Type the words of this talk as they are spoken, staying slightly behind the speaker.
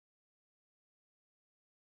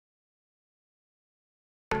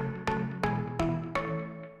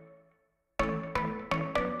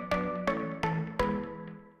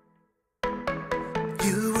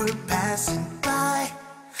passing by,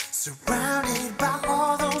 surrounded by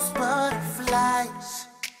all those butterflies.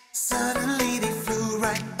 Suddenly they flew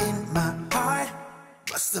right in my heart.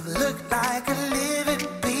 Must have looked like a living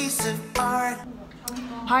piece of art.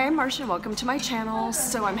 Hi, I'm Marsha and welcome to my channel.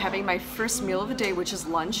 So I'm having my first meal of the day, which is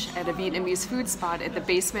lunch at a Vietnamese food spot at the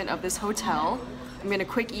basement of this hotel. I'm gonna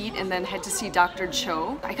quick eat and then head to see Dr.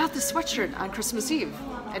 Cho. I got this sweatshirt on Christmas Eve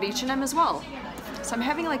at H&M as well. So I'm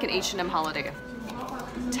having like an H&M holiday.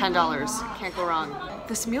 $10, can't go wrong.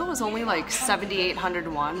 This meal was only like 7,800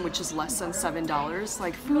 won, which is less than $7.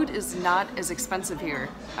 Like, food is not as expensive here.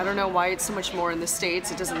 I don't know why it's so much more in the States.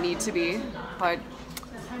 It doesn't need to be, but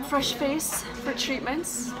fresh face for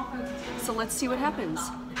treatments. So let's see what happens.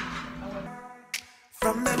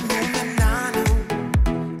 From the moment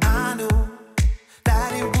I knew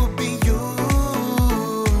that it would be you.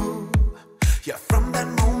 Yeah, from that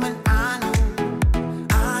moment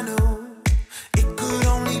I knew it could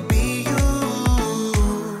only be you.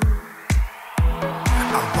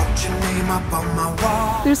 I wrote your name up on my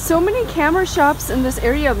wall. There's so many camera shops in this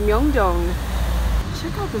area of Myeongdong.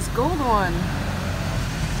 Check out this gold one.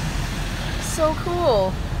 So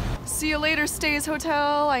cool. See you later, Stays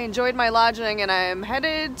Hotel. I enjoyed my lodging and I'm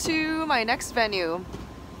headed to my next venue,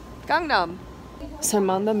 Gangnam. So I'm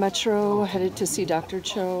on the metro, headed to see Dr.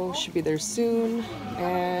 Cho. Should be there soon,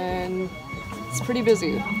 and it's pretty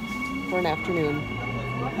busy for an afternoon.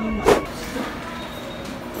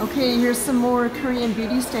 Okay, here's some more Korean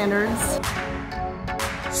beauty standards.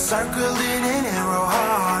 Circled in an arrow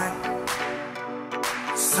heart.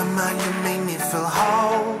 Somehow you made me feel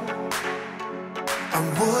whole. I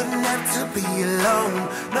wouldn't have to be alone.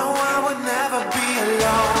 No, I would never be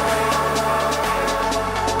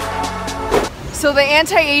alone. So the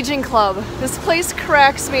Anti-Aging Club. This place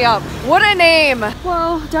cracks me up. What a name!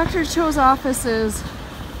 Well, Dr. Cho's office is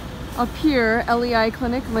up here, LEI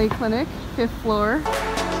Clinic, LEI Clinic, 5th floor.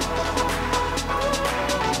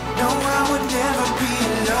 No, I would never be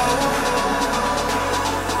alone.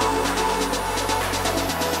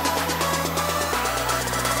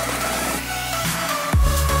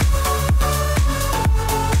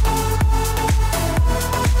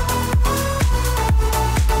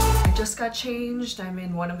 Just got changed. I'm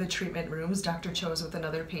in one of the treatment rooms. Dr. Cho's with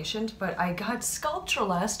another patient, but I got Sculptra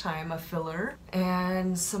last time, a filler,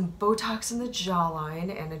 and some Botox in the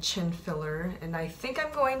jawline and a chin filler, and I think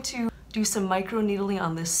I'm going to do some microneedling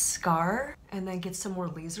on this scar and then get some more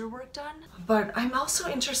laser work done. But I'm also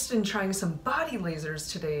interested in trying some body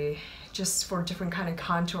lasers today, just for different kind of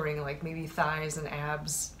contouring, like maybe thighs and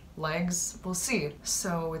abs, legs, we'll see.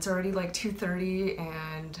 So it's already like 2:30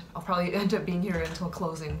 and I'll probably end up being here until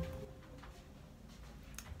closing.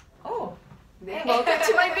 Oh, and welcome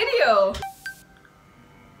to my video!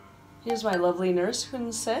 Here's my lovely nurse,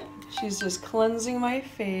 Hunset. She's just cleansing my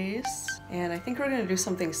face. And I think we're gonna do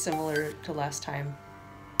something similar to last time.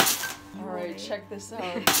 Alright, check this out.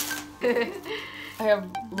 I have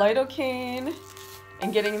lidocaine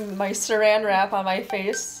and getting my saran wrap on my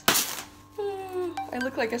face. I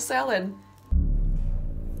look like a salad.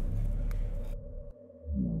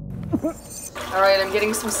 Alright, I'm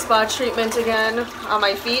getting some spa treatment again on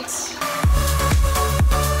my feet.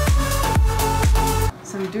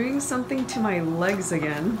 So I'm doing something to my legs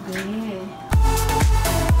again.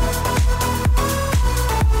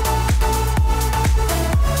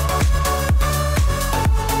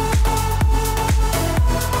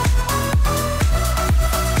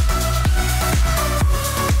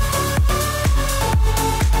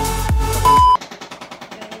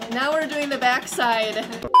 Now we're doing the backside.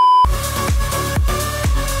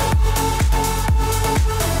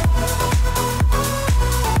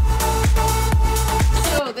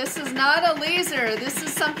 This is not a laser. This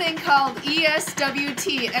is something called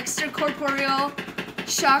ESWT, extracorporeal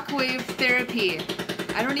shockwave therapy.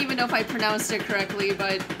 I don't even know if I pronounced it correctly,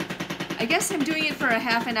 but I guess I'm doing it for a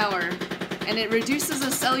half an hour. And it reduces the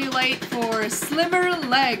cellulite for slimmer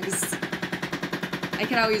legs. I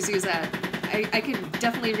can always use that. I could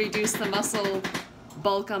definitely reduce the muscle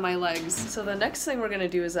bulk on my legs. So the next thing we're gonna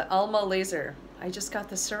do is an Alma laser. I just got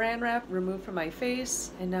the saran wrap removed from my face,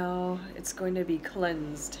 and now it's going to be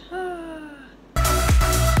cleansed. I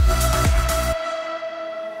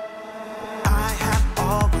have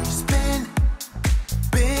always been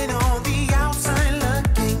on the outside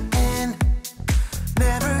looking in.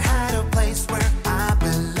 Never had a place where I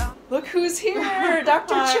belong. Look who's here!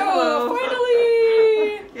 Dr. Cho, hello.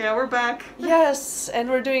 finally! Yeah, we're back. Yes, and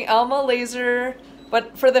we're doing Alma laser.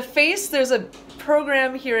 But for the face, there's a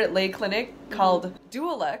program here at LEI Clinic called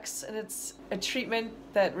Dualex, and it's a treatment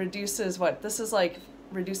that reduces what? This is like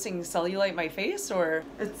reducing cellulite in my face, or?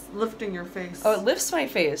 It's lifting your face. Oh, it lifts my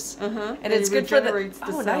face. Uh-huh. And it's good for the... regenerates the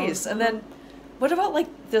Oh, cells. nice. And then, what about, like,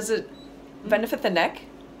 does it benefit the neck?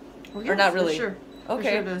 Oh, Or not really? For sure. Okay. For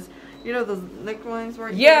sure it does. You know those neck lines where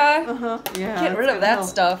Yeah. Uh-huh. Yeah. Get rid that's of that gonna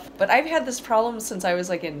stuff. But I've had this problem since I was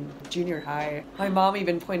like in junior high. My mom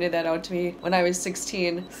even pointed that out to me when I was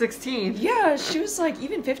 16. help. 16. Yeah, she was like,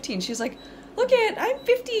 even 15, she's like, look at, I'm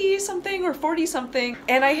 50 something or 40 something,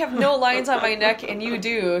 and I have no lines on my neck, and you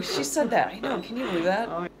do. She said that. I know, can you believe that?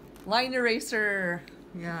 Oh, Line eraser.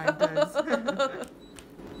 yeah, it does.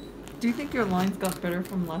 Do you think your lines got better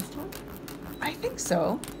from last time? I think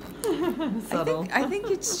so. Subtle. I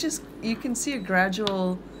think it's just, you can see a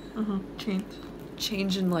gradual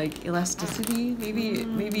Change. in like elasticity.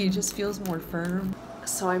 Maybe it just feels more firm.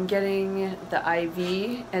 So I'm getting the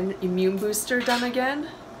IV and immune booster done again.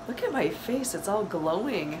 Look at my face, it's all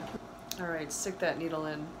glowing. All right, stick that needle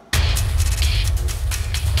in.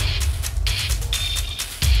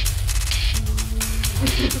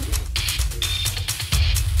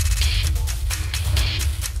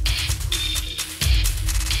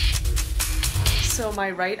 So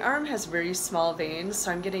my right arm has very small veins,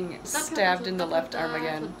 so I'm getting stabbed in the left arm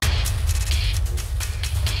again.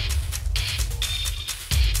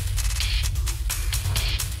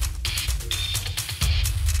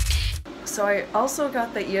 So I also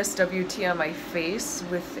got the ESWT on my face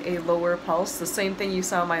with a lower pulse, the same thing you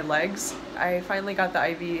saw on my legs. I finally got the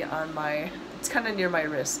IV on my, it's kind of near my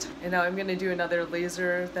wrist. And now I'm going to do another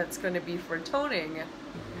laser that's going to be for toning. I'm going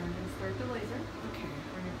to start the laser. Okay.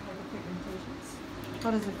 We're going to apply the pigmentations.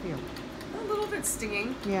 How does it feel? A little bit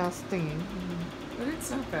stinging, Yeah, stinging. but it's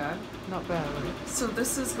not bad. Not bad. So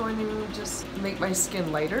this is going to just make my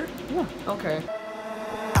skin lighter? Yeah. Okay.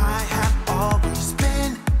 I have always been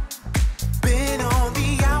on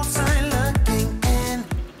the outside looking in.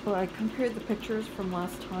 Well, I compared the pictures from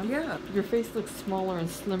last time. Yeah. Your face looks smaller and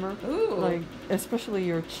slimmer. Ooh. Like, especially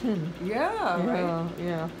your chin. Yeah, right?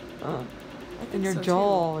 Yeah. I think And your so,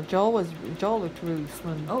 jaw looked really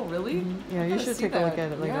slim. Oh, really? Yeah, I you gotta should see take a look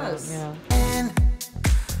that. at it later. Yes. Yeah. And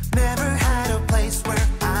never had a place where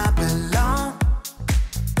I belong.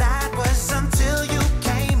 That was until you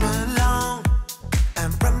came along.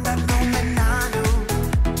 And from that moment I knew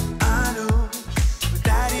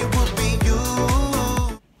that it would be you.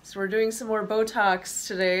 So we're doing some more Botox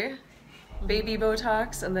today. Baby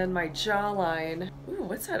Botox, and then my jawline. Ooh,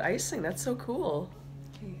 what's that icing? That's so cool.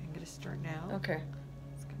 Okay, I'm gonna start now. Okay.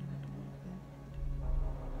 It's gonna hurt a little bit.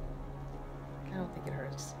 I don't think it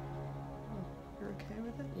hurts. You're okay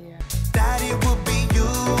with it? Yeah. That it would be you.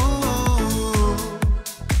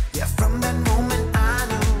 Yeah, from that moment I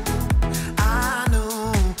knew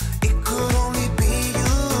it could only be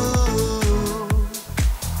you.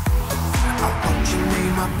 I wrote your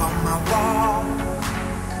name up on my wall,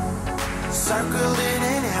 circled in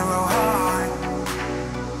an arrow heart.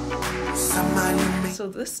 So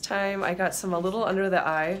this time I got some a little under the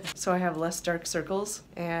eye, so I have less dark circles.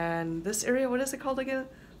 And this area, what is it called again?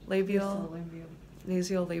 Labial,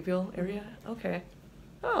 nasolabial area? Okay.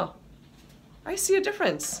 Oh, I see a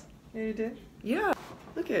difference. Yeah, you did? Yeah,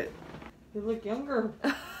 look at. You look younger.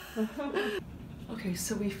 Okay,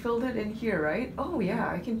 so we filled it in here, right? Oh yeah,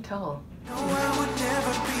 I can tell. No, I would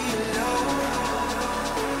never be alone.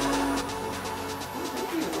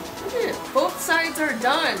 Look at it. Both sides are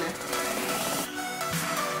done.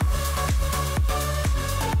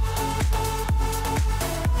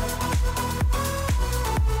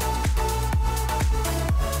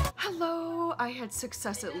 Hello, I had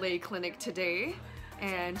success at LEI Clinic today,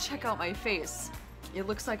 and check out my face. It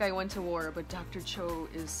looks like I went to war, but Dr. Cho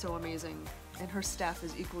is so amazing, and her staff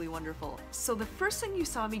is equally wonderful. So the first thing you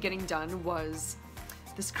saw me getting done was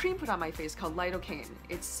this cream put on my face called lidocaine.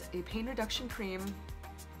 It's a pain reduction cream,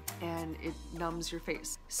 and it numbs your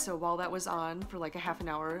face. So while that was on for like a half an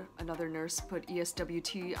hour, another nurse put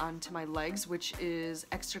ESWT onto my legs, which is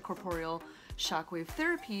extracorporeal shockwave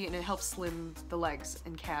therapy, and it helps slim the legs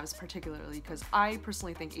and calves particularly, because I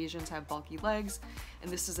personally think Asians have bulky legs,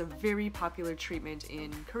 and this is a very popular treatment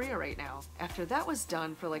in Korea right now. After that was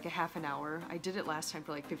done for like a half an hour, I did it last time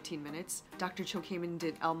for like 15 minutes, Dr. Cho came and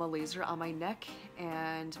did Alma laser on my neck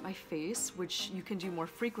and my face, which you can do more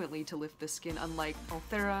frequently to lift the skin, unlike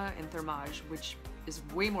Ulthera and Thermage, which is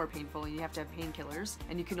way more painful and you have to have painkillers,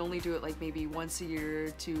 and you can only do it like maybe once a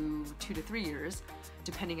year to 2 to 3 years,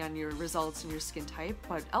 depending on your results and your skin type.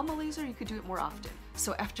 But Elmo laser, you could do it more often.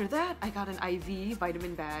 So after that, I got an IV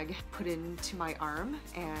vitamin bag put into my arm,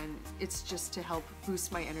 and it's just to help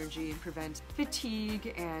boost my energy and prevent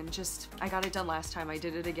fatigue, and just, I got it done last time, I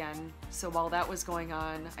did it again. So while that was going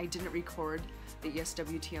on, I didn't record the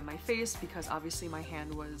ESWT on my face because obviously my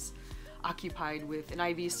hand was occupied with an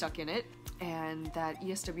IV stuck in it, and that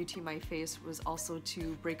ESWT in my face was also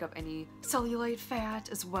to break up any cellulite fat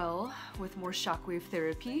as well with more shockwave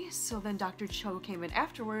therapy. So then Dr. Cho came in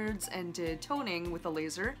afterwards and did toning with a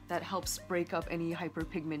laser that helps break up any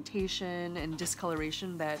hyperpigmentation and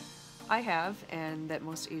discoloration that I have and that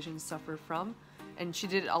most Asians suffer from. And she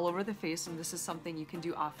did it all over the face, and this is something you can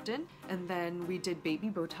do often. And then we did baby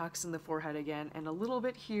Botox in the forehead again, and a little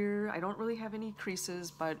bit here. I don't really have any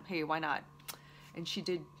creases, but hey, why not? And she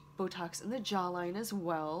did Botox in the jawline as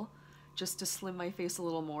well, just to slim my face a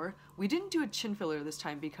little more. We didn't do a chin filler this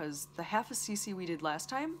time because the half a cc we did last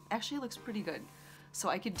time actually looks pretty good. So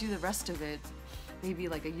I could do the rest of it maybe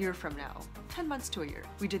like a year from now, 10 months to a year.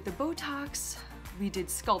 We did the Botox, we did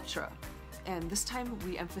Sculptra. And this time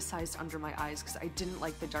we emphasized under my eyes because I didn't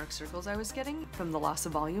like the dark circles I was getting from the loss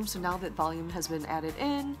of volume. So now that volume has been added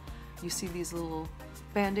in, you see these little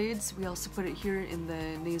band-aids. We also put it here in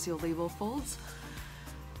the nasolabial folds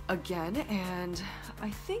again, and I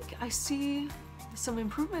think I see some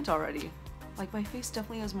improvement already. Like, my face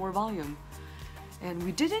definitely has more volume. And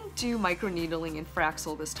we didn't do microneedling and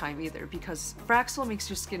Fraxel this time either, because Fraxel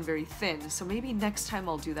makes your skin very thin, so maybe next time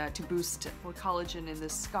I'll do that to boost more collagen in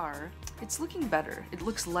this scar. It's looking better. It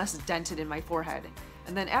looks less dented in my forehead.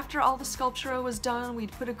 And then after all the Sculptra was done,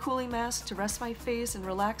 we'd put a cooling mask to rest my face and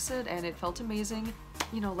relax it, and it felt amazing.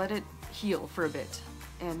 You know, let it heal for a bit.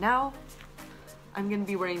 And now I'm gonna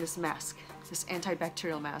be wearing this mask, this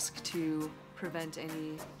antibacterial mask, to prevent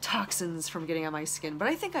any toxins from getting on my skin, but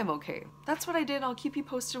I think I'm okay. That's what I did. I'll keep you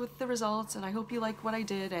posted with the results, and I hope you like what I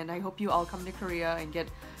did, and I hope you all come to Korea and get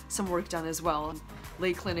some work done as well.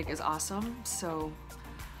 LEI Clinic is awesome, so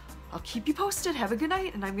I'll keep you posted. Have a good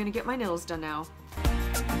night, and I'm gonna get my nails done now.